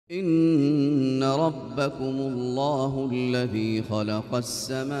إن ربكم الله الذي خلق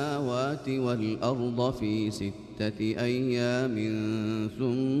السماوات والأرض في 6 أيام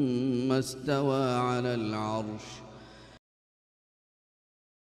ثم استوى على العرش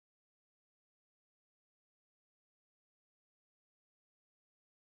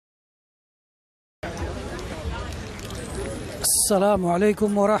Assalamu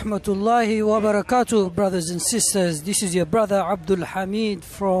alaikum wa rahmatullahi wa barakatuh, brothers and sisters. This is your brother Abdul Hamid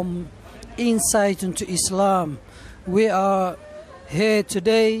from Insight into Islam. We are here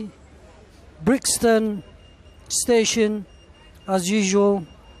today, Brixton station. As usual,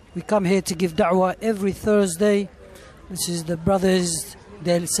 we come here to give da'wah every Thursday. This is the brothers,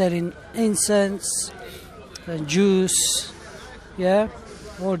 they're selling incense and juice. Yeah,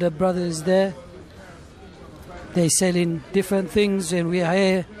 all the brothers there. They're selling different things, and we are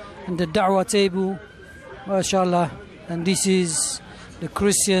here in the da'wah table, mashallah. And this is the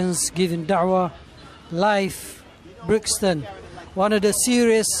Christians giving da'wah live, Brixton. One of the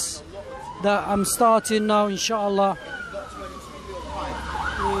series that I'm starting now, inshallah,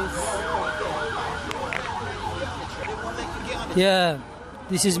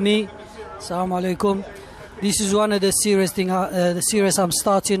 this is me. Assalamu alaikum. This is one of the series I'm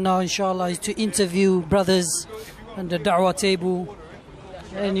starting now, inshallah, is to interview brothers on the da'wah table.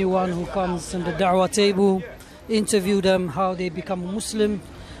 Anyone who comes on the da'wah table, interview them, how they become Muslim,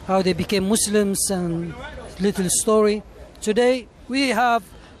 how they became Muslims, and little story. Today we have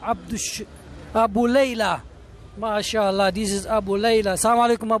Abu Layla. MashaAllah, this is Abu Layla.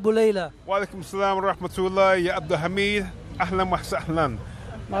 Assalamu alaikum, Abu Layla. Wa alaikum salam wa rahmatullah, ya Abdul Hamid. Ahlan wa sahlan.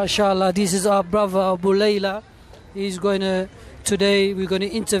 MashaAllah, this is our brother Abu Layla. Today we're going to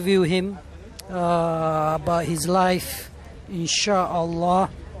interview him about his life, inshallah.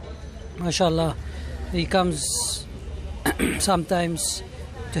 MashaAllah, he comes sometimes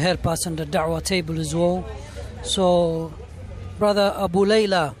to help us on the da'wah table as well. So, brother Abu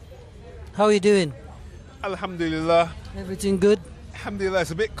Layla, how are you doing? Alhamdulillah. Everything good? Alhamdulillah, it's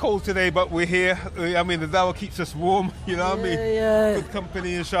a bit cold today, but we're here. I mean, the dawah keeps us warm, you know what I mean? Yeah. Good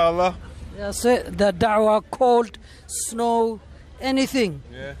company, inshallah. That's it. The da'wah, cold, snow, anything.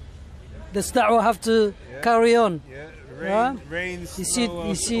 Yeah. This da'wah have to carry on. Yeah. Rain, snow,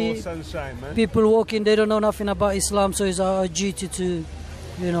 you see or sunshine, man. People walking, they don't know nothing about Islam, so it's our duty to,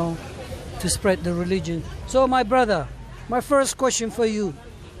 to spread the religion. So, my brother, my first question for you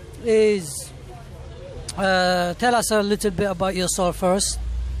is, tell us a little bit about yourself first.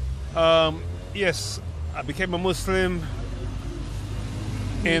 Yes, I became a Muslim.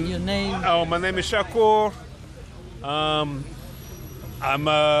 Your name? Oh, my name is Shakur. I'm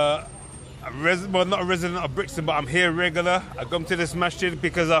not a resident of Brixton, but I'm here regular. I come to this masjid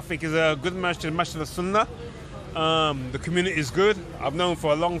because I think it's a good masjid, masjid al-Sunnah. The community is good. I've known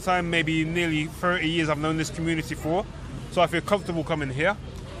for a long time, maybe nearly 30 years I've known this community for. So I feel comfortable coming here.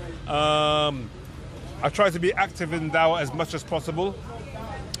 I try to be active in dawah as much as possible.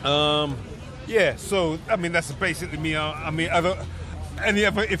 So I mean that's basically me. Any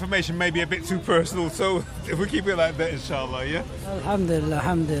other information may be a bit too personal, so if we keep it like that, inshallah, yeah? Alhamdulillah,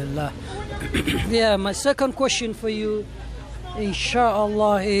 alhamdulillah. Yeah, my second question for you,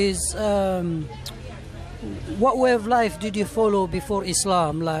 inshallah, is what way of life did you follow before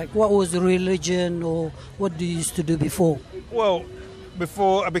Islam? Like, what was the religion, or what did you used to do before? Well,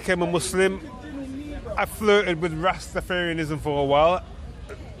 before I became a Muslim, I flirted with Rastafarianism for a while.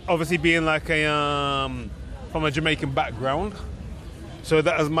 Obviously being like from a Jamaican background. So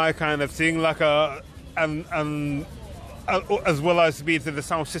that was my kind of thing, like and as well as being to the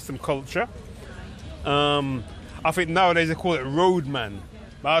sound system culture. I think nowadays they call it roadman.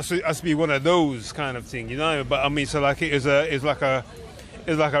 But I used to be one of those kind of thing, But I mean, so like it's like a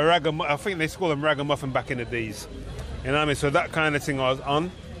ragamuffin. I think they call them ragamuffin back in the days. You know what I mean? So that kind of thing I was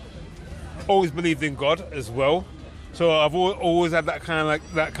on. Always believed in God as well. So I've always had that kind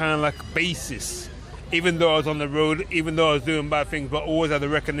of basis. Even though I was on the road, even though I was doing bad things, but always had the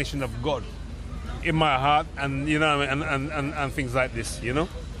recognition of God in my heart, and and things like this,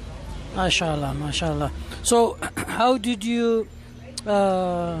 MashaAllah, MashaAllah. So, how did you?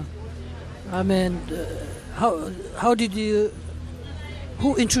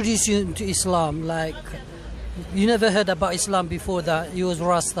 Who introduced you into Islam? Like, you never heard about Islam before that. You was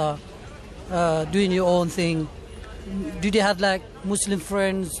Rasta, doing your own thing. Did you have like Muslim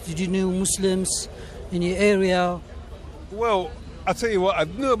friends? Did you know Muslims in your area? Well, I'll tell you what, I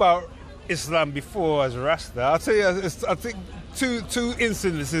knew about Islam before as a Rasta. I'll tell you, I think three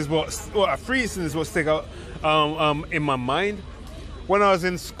instances what stick out in my mind. When I was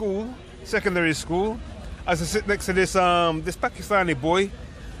in school, secondary school, I used to sit next to this Pakistani boy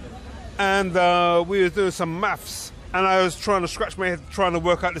and we were doing some maths, and I was trying to scratch my head trying to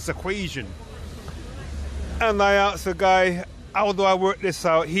work out this equation. And I asked the guy, how do I work this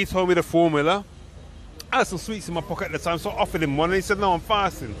out? He told me the formula. I had some sweets in my pocket at the time, so I offered him one, and he said, no, I'm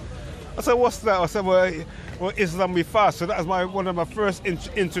fasting. I said, what's that? I said, well, Islam, we fast. So that was one of my first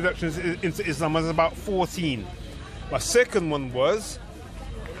introductions into Islam. I was about 14. My second one was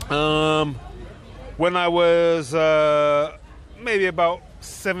when I was maybe about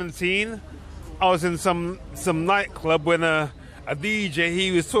 17. I was in some nightclub when a DJ,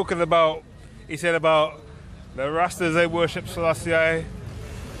 he was talking about, he said about the Rastas, they worship Selassie,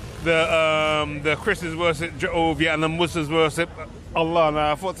 the Christians worship Jehovah, and the Muslims worship Allah.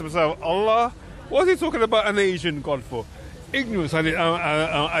 Now I thought to myself, Allah? What is he talking about an Asian God for? Ignorance. I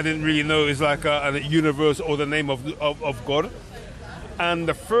didn't really know it's like a universe or the name of God. And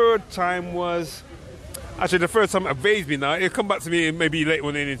the third time was, actually the third time evades me now. It'll come back to me maybe later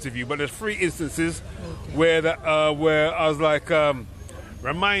on in the interview. But there's 3 instances where I was like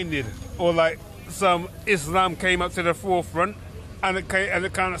reminded, or like some Islam came up to the forefront, and it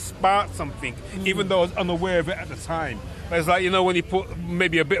kind of sparked something, even though I was unaware of it at the time. But it's like, you know, when you put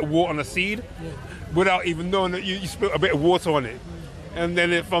maybe a bit of water on a seed, without even knowing that you spilt a bit of water on it, and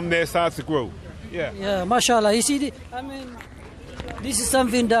then from there it starts to grow. Yeah, mashallah. You see, I mean, this is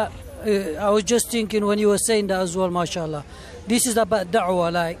something that I was just thinking when you were saying that as well, mashallah. This is about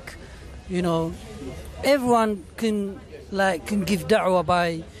da'wah, like, you know, everyone can give da'wah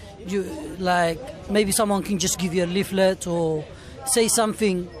by, like, maybe someone can just give you a leaflet or say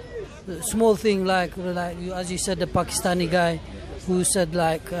something, small thing like as you said, the Pakistani guy who said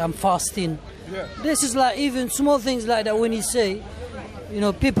like, I'm fasting. Yeah. This is like even small things like that when you say, you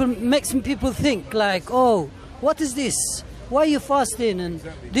know, makes people think like, oh, what is this? Why are you fasting? And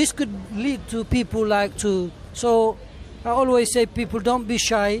this could lead to people like to, so I always say people don't be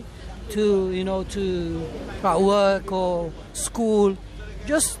shy to, you know, to at work or school.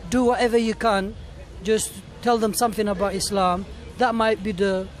 Just do whatever you can. Just tell them something about Islam. That might be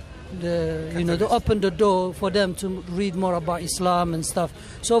the you know, to open the door for them to read more about Islam and stuff.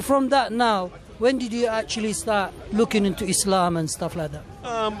 So from that now, when did you actually start looking into Islam and stuff like that?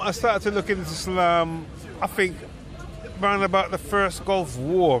 I started to look into Islam, I think, around about the first Gulf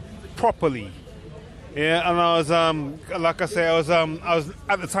War, properly. Yeah, and I was, like I say, I was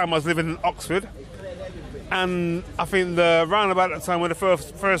at the time I was living in Oxford, and I think around about that time when the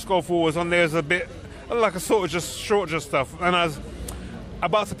first Gulf War was on, there was a bit like a sort of just short stuff, and I was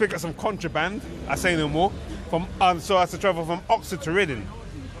about to pick up some contraband. I say no more. So I had to travel from Oxford to Reading.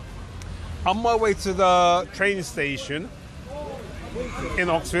 On my way to the train station in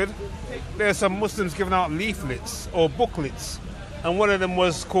Oxford, there's some Muslims giving out leaflets or booklets, and one of them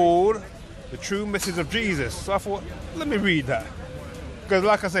was called The True Message of Jesus. So I thought, let me read that, because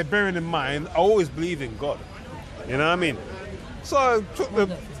like I say, bearing in mind, I always believed in God. You know what I mean? So I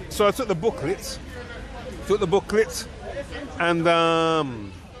took the booklets, and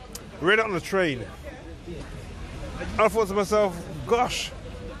read it on the train. I thought to myself, gosh,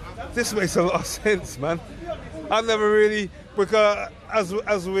 this makes a lot of sense, man. I never really, because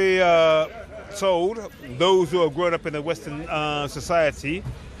as we told, those who have grown up in a Western society,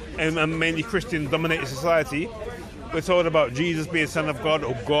 and mainly Christian-dominated society, we're told about Jesus being Son of God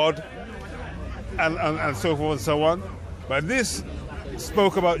or God, and so forth and so on. But this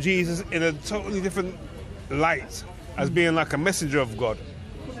spoke about Jesus in a totally different light, as being like a messenger of God,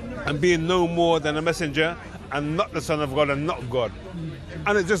 and being no more than a messenger and not the Son of God and not God.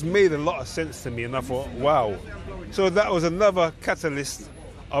 And it just made a lot of sense to me, and I thought, wow. So that was another catalyst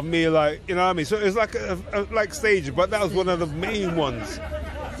of me, like, you know what I mean? So it was like like stage, but that was one of the main ones.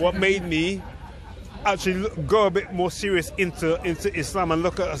 What made me actually go a bit more serious into Islam and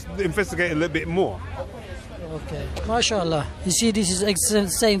investigate a little bit more. Okay, mashallah. You see, this is the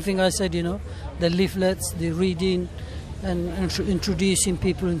same thing I said, you know, the leaflets, the reading, and introducing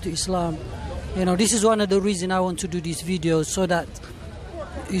people into Islam. You know, this is one of the reasons I want to do these videos, so that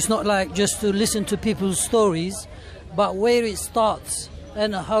it's not like just to listen to people's stories, but where it starts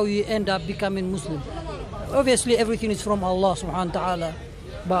and how you end up becoming Muslim. Obviously, everything is from Allah subhanahu wa ta'ala,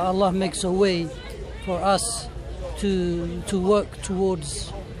 but Allah makes a way for us to work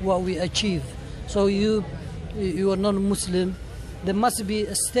towards what we achieve. So you are non-Muslim, there must be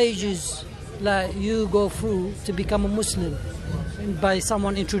stages like you go through to become a Muslim, by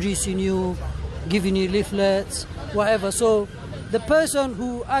someone introducing you, giving you leaflets, whatever. So the person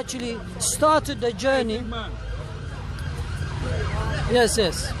who actually started the journey, yes,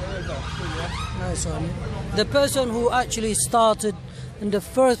 the person who actually started and the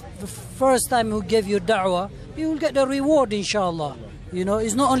first time who gave you da'wah, you will get the reward, inshallah. You know,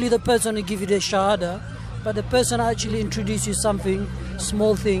 it's not only the person who give you the shahada, but the person actually introduce you something,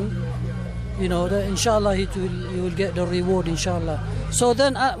 small thing, you know, that inshallah you will get the reward, inshallah. So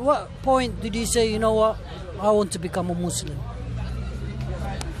then at what point did you say, you know what, I want to become a Muslim?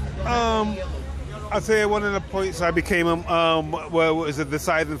 I'd say one of the points I became where was a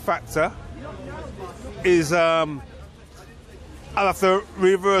deciding factor is I'll have to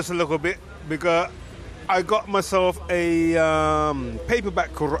reverse a little bit, because I got myself a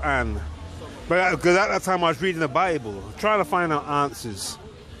paperback Quran, because at that time I was reading the Bible, trying to find out answers.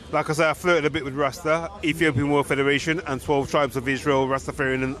 Like I said, I flirted a bit with Rasta, Ethiopian World Federation, and 12 Tribes of Israel,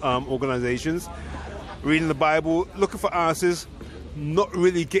 Rastafarian organizations. Reading the Bible, looking for answers, not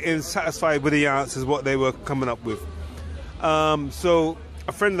really getting satisfied with the answers, what they were coming up with. So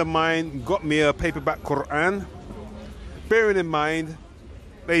a friend of mine got me a paperback Quran. Bearing in mind,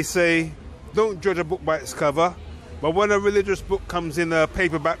 they say, don't judge a book by its cover, but when a religious book comes in a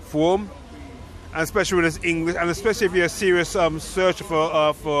paperback form, and especially when it's English, and especially if you're a serious searcher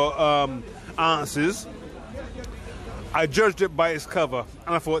for answers, I judged it by its cover,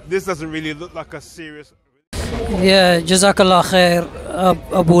 and I thought, this doesn't really look like a serious... Yeah, Jazakallah khair,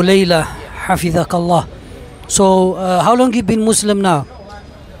 Abu Layla, Hafidhakallah. So, how long you been Muslim now?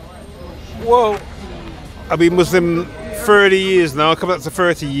 Well, I've been Muslim 30 years now, coming up to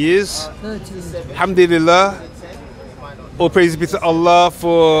 30 years. 30 years. Alhamdulillah. All praise be to Allah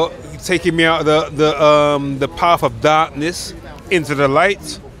for taking me out of the path of darkness into the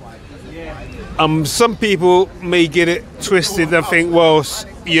light. Some people may get it twisted and think, well,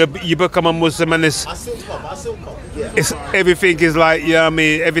 you become a Muslim and it's everything is like, yeah, I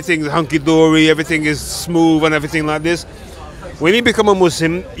mean, everything's hunky-dory, everything is smooth and everything like this. When you become a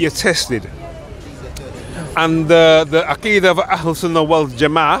Muslim, you're tested. And the Aqidah of Ahl Sunnah wal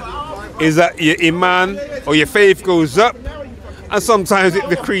Jama'ah is that your Iman or your faith goes up and sometimes it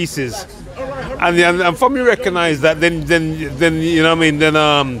decreases. And from you recognize that, then you know what I mean,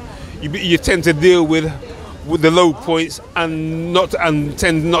 then you tend to deal with the low points and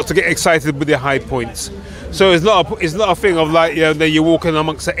tend not to get excited with the high points. So it's not a thing of like, you know, that you're walking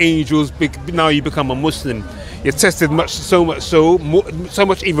amongst the angels. Now you become a Muslim. You're tested so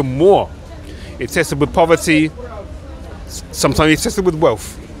much even more. You're tested with poverty. Sometimes you're tested with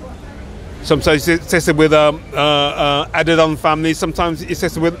wealth. Sometimes you're tested with added on family. Sometimes you're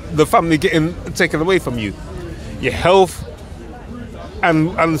tested with the family getting taken away from you. Your health.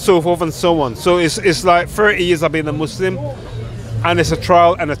 And so forth and so on. So it's like 30 years I've been a Muslim, and it's a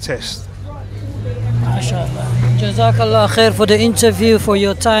trial and a test. MashaAllah. Jazakallah khair for the interview, for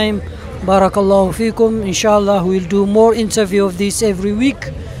your time. Barakallahu feekum. Inshallah, we'll do more interview of this every week.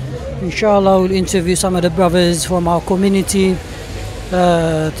 Inshallah, we'll interview some of the brothers from our community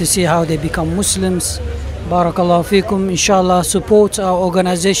to see how they become Muslims. Barakallahu feekum. Inshallah, support our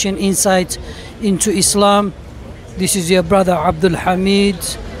organization Insight into Islam. This is your brother Abdul Hamid.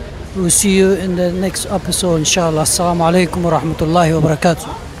 We'll see you in the next episode, inshallah. Assalamu alaikum wa rahmatullahi wa barakatuh.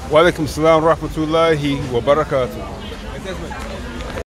 Wa alaikum assalam wa rahmatullahi wa barakatuh.